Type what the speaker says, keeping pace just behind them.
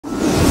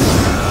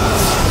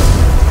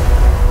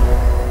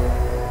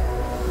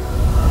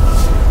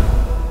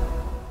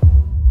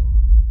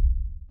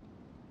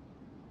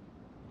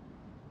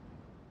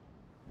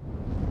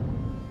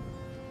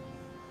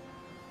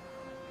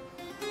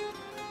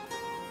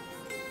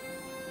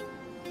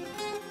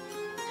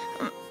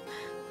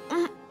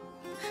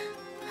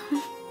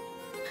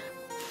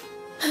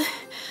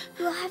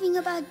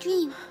about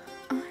dream.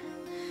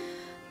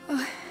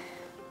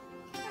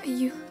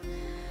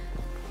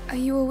 Are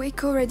you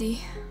awake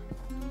already?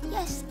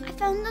 Yes, I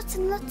found lots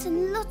and lots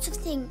and lots of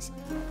things.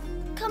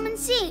 Come and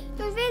see,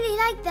 you'll really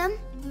like them.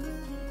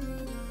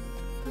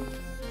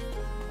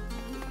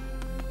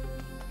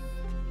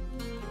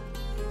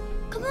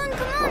 Come on,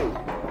 come on!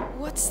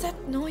 What's that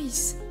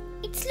noise?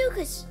 It's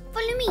Lucas.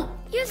 Follow me,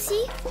 you'll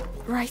see.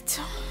 Right.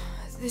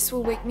 This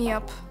will wake me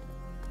up.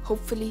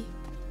 Hopefully.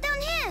 Down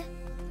here!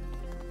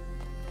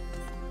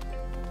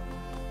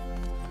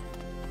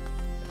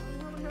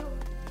 Oh no.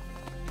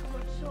 Too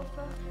much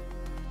sulfur.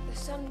 The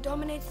sun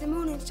dominates the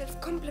moon instead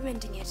of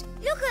complementing it.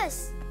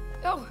 Lucas!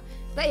 Oh,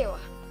 there you are.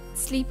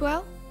 Sleep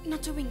well?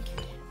 Not a wink.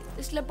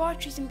 This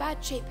laboratory's in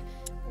bad shape,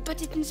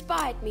 but it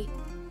inspired me.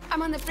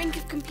 I'm on the brink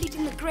of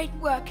completing the great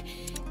work.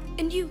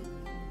 And you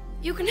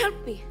can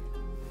help me.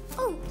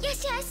 Oh,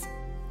 yes, yes.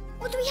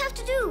 What do we have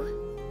to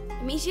do?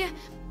 Amicia,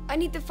 I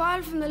need the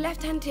file from the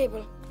left-hand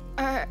table.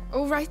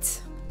 All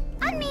right.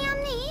 And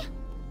me.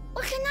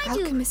 What can I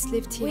do? Alchemist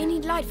lived here. We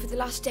need light for the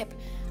last step.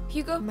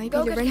 Hugo, Maybe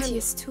go get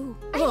Laurentius too.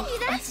 I can do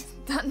that.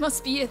 That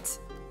must be it.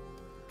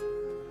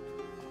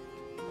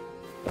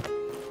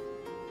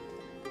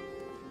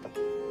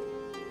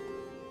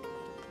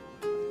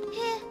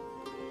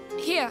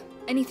 Here.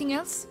 Anything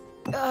else?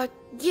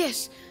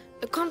 Yes.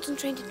 A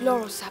concentrated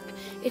laurel sap.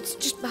 It's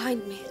just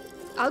behind me.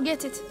 I'll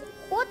get it.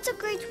 What's a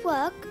great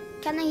work?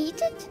 Can I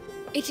eat it?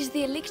 It is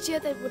the elixir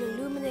that will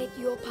illuminate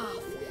your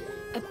path.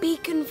 A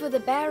beacon for the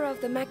bearer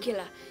of the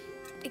macula.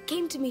 It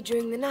came to me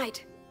during the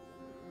night.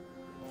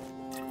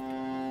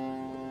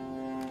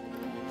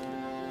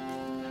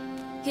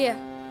 Here.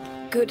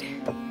 Good.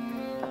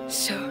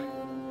 So,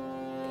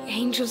 the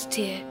angel's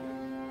tear,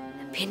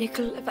 the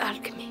pinnacle of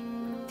alchemy.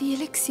 The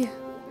elixir.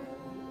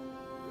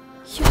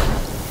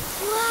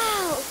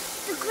 Wow!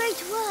 The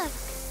great work!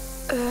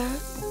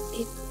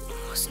 It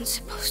wasn't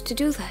supposed to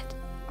do that.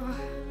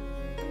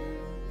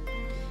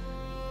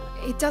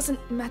 It doesn't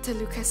matter,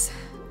 Lucas.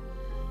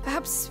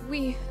 Perhaps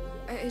we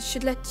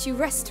should let you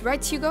rest,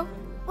 right, Hugo?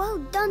 Well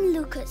done,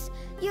 Lucas.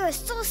 You're a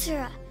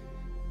sorcerer.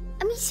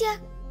 Amicia,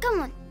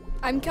 come on.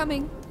 I'm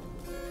coming.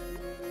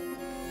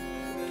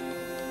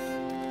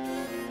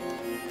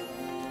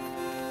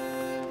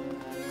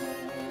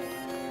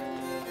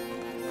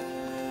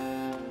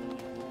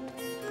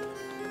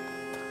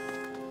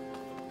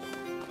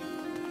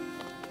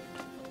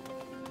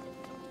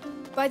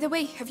 By the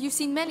way, have you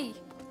seen Melly?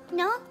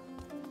 No?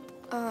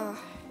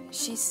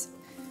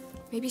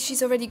 Maybe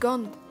she's already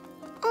gone.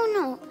 Oh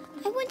no,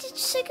 I wanted to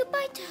say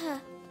goodbye to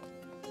her.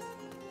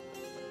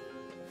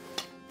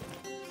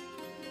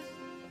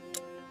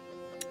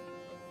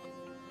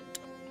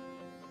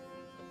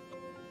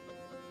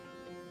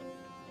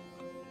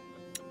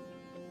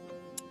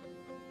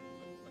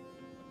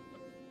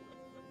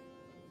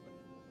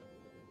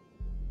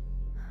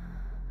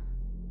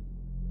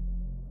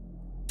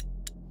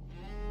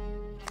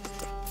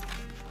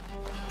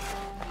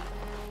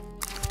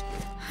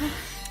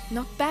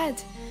 Not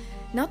bad.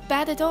 Not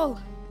bad at all.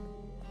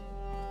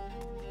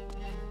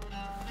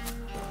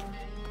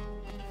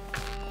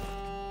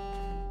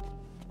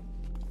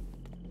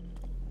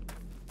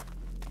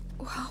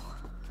 Wow.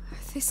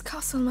 This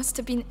castle must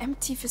have been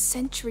empty for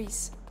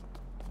centuries.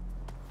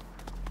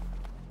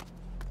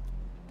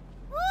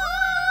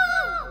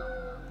 Whoa!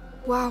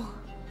 Wow.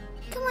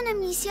 Come on,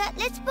 Amicia,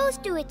 let's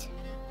both do it.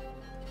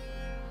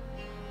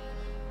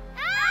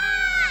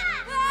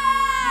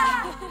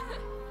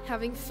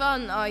 Having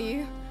fun, are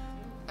you?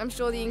 I'm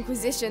sure the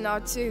Inquisition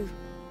are too.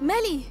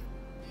 Melly!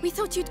 We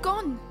thought you'd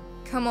gone.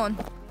 Come on.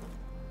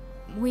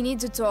 We need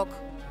to talk.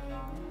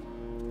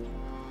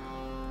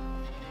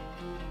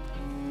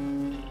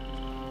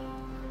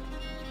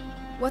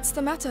 What's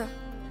the matter?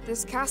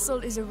 This castle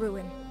is a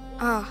ruin.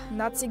 Ah, And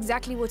that's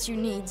exactly what you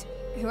need.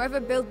 Whoever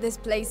built this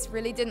place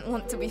really didn't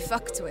want to be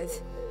fucked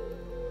with.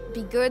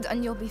 Be good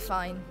and you'll be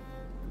fine.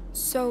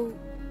 so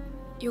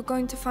you're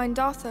going to find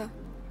Arthur?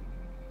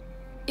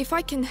 If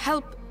I can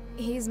help...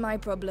 He's my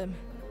problem.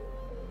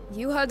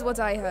 You heard what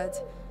I heard.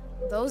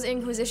 Those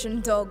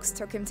Inquisition dogs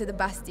took him to the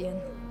Bastion.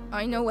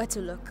 I know where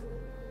to look.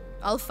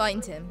 I'll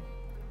find him.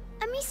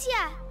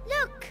 Amicia,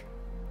 look!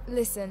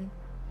 Listen,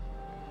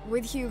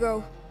 with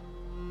Hugo,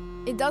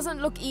 it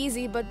doesn't look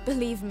easy, but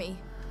believe me,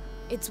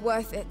 it's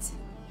worth it.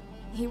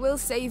 He will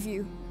save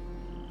you.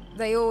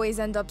 They always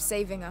end up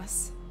saving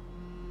us.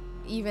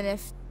 Even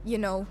if, you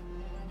know,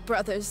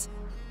 brothers,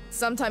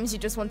 sometimes you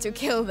just want to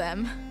kill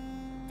them.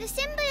 The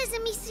symbol is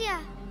Amicia.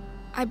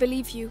 I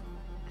believe you.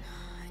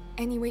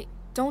 Anyway,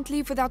 don't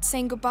leave without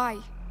saying goodbye.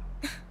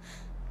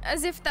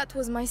 As if that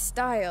was my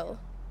style.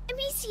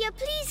 Amicia,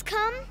 please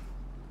come.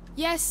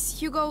 Yes,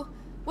 Hugo.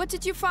 What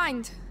did you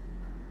find?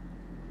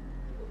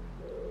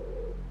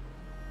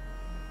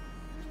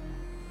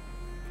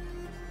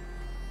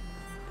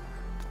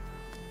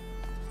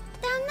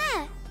 Down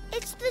there.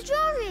 It's the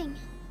drawing.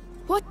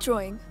 What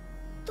drawing?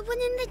 The one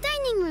in the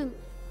dining room.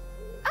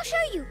 I'll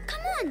show you.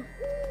 Come on.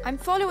 I'm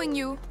following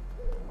you.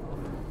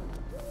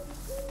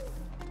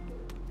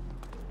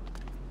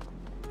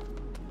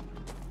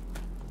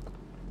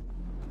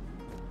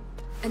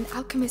 An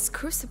alchemist's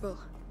crucible.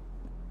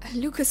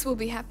 Lucas will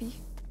be happy.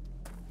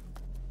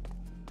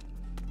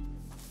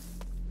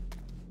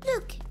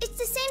 Look, it's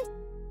the same.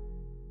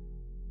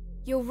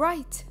 You're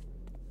right.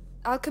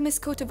 Alchemist's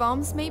coat of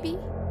arms, maybe?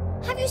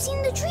 Have you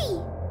seen the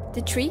tree?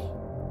 The tree?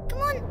 Come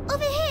on,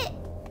 over here.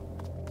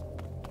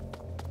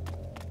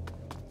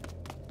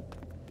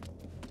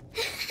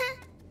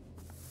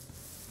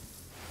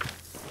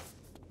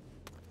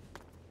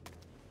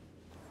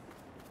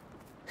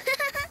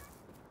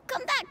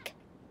 Come back.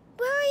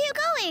 Where are you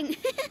going?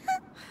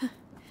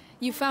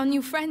 You found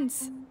new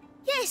friends.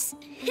 Yes.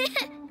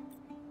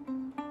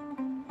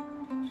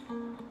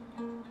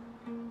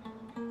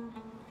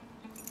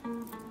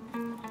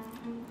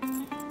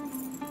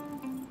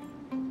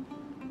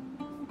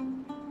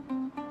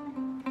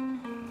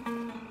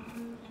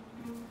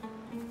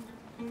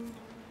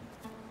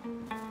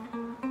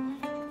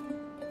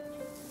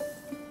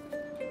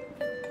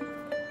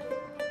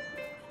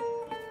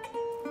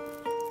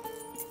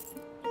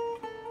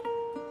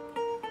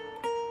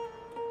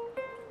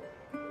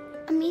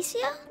 Amicia?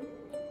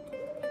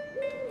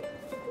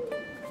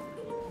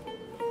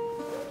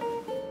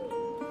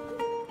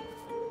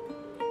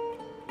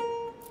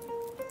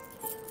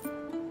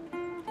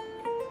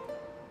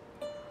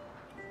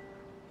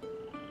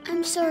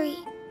 I'm sorry.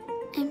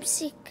 I'm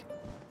sick.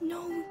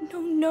 No,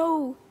 no,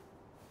 no.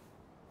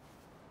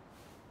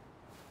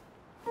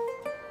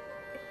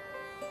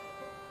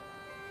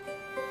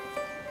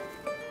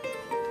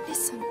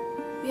 Listen,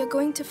 we are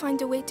going to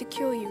find a way to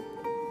cure you.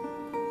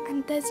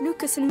 And there's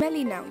Lucas and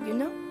Melly now, you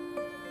know?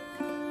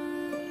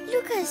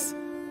 Lucas,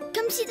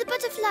 come see the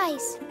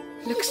butterflies.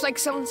 Looks like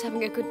someone's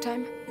having a good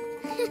time.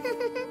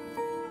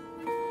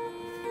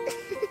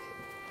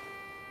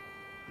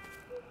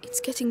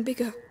 It's getting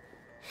bigger.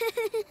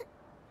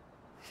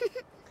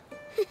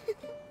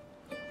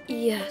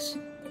 Yes.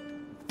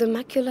 The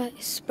macula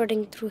is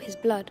spreading through his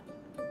blood.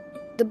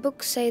 The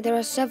books say there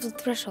are several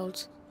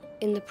thresholds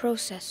in the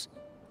process,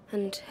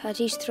 and at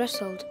each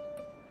threshold,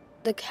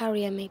 the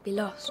carrier may be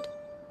lost.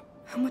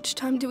 How much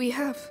time do we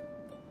have?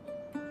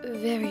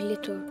 Very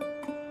little.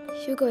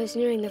 Hugo is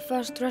nearing the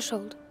first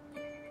threshold.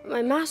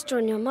 My master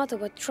and your mother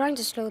were trying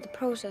to slow the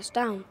process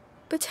down.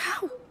 But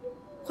how?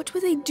 What were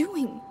they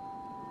doing?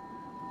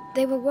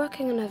 They were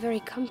working on a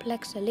very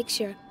complex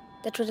elixir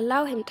that would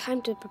allow him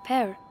time to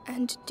prepare.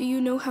 And do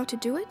you know how to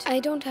do it? I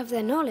don't have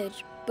their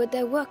knowledge, but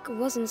their work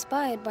was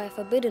inspired by a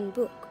forbidden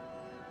book,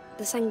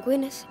 the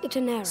Sanguinis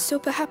Itinera. So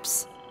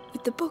perhaps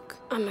with the book?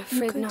 I'm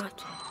afraid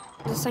not.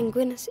 The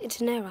Sanguinis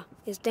Itinera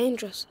is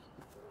dangerous.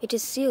 It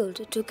is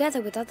sealed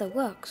together with other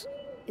works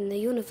in the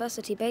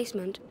university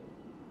basement.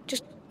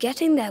 Just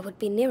getting there would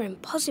be near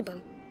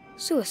impossible.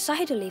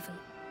 Suicidal even.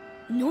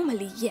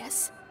 Normally,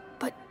 yes.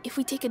 But if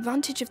we take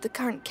advantage of the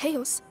current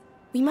chaos,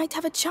 we might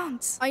have a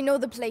chance. I know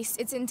the place.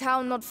 It's in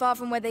town not far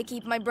from where they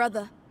keep my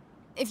brother.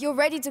 If you're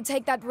ready to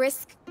take that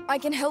risk, I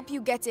can help you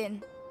get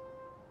in.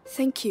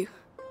 Thank you.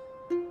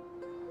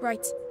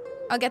 Right.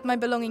 I'll get my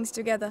belongings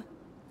together.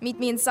 Meet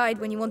me inside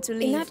when you want to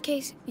leave. In that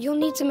case, you'll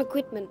need some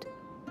equipment.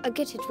 I'll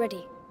get it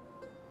ready.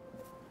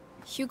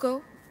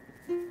 Hugo,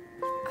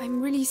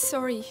 I'm really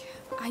sorry.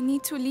 I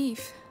need to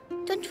leave.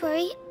 Don't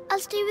worry, I'll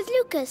stay with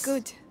Lucas.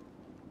 Good.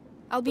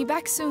 I'll be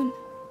back soon.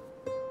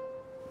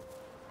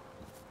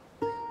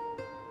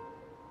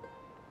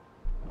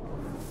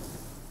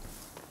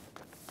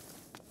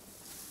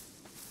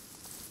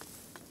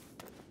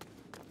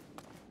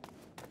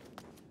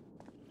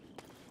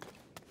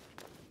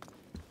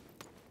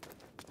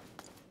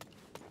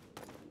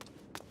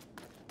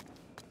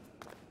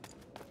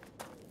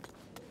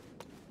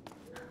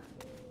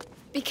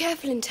 Be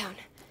careful in town.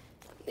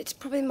 It's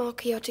probably more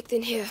chaotic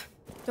than here.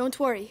 Don't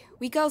worry.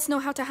 We girls know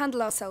how to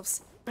handle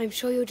ourselves. I'm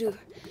sure you do.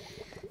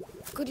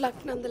 Good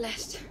luck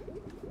nonetheless.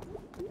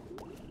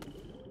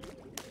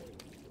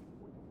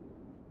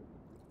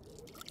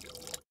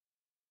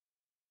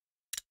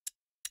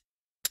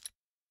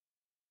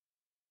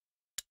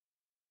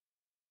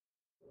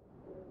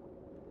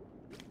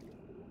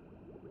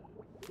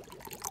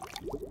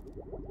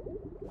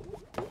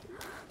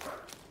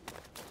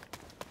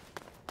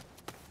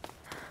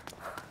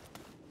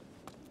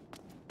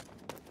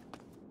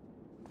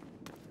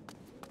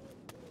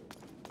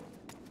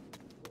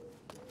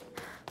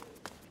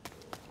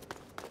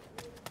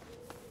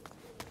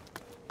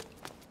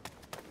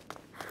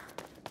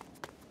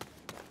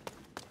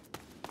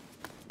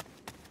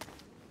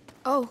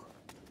 Oh,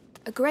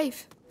 a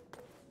grave.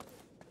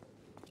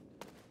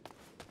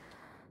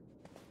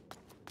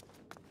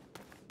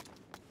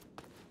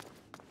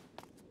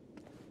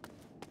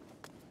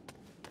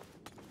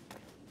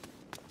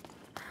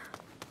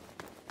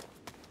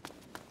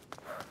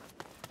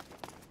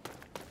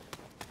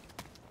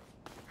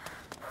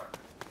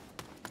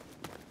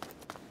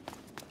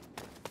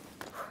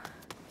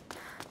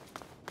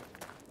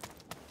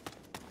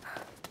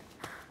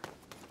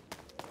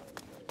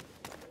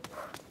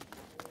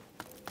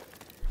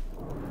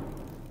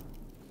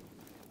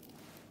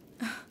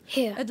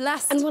 Here. At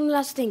last. And one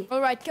last thing.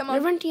 All right, come on.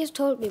 Laurentius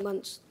told me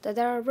once that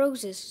there are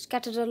roses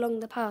scattered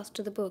along the path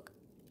to the book.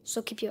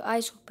 So keep your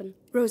eyes open.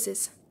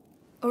 Roses.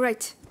 All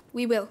right,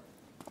 we will.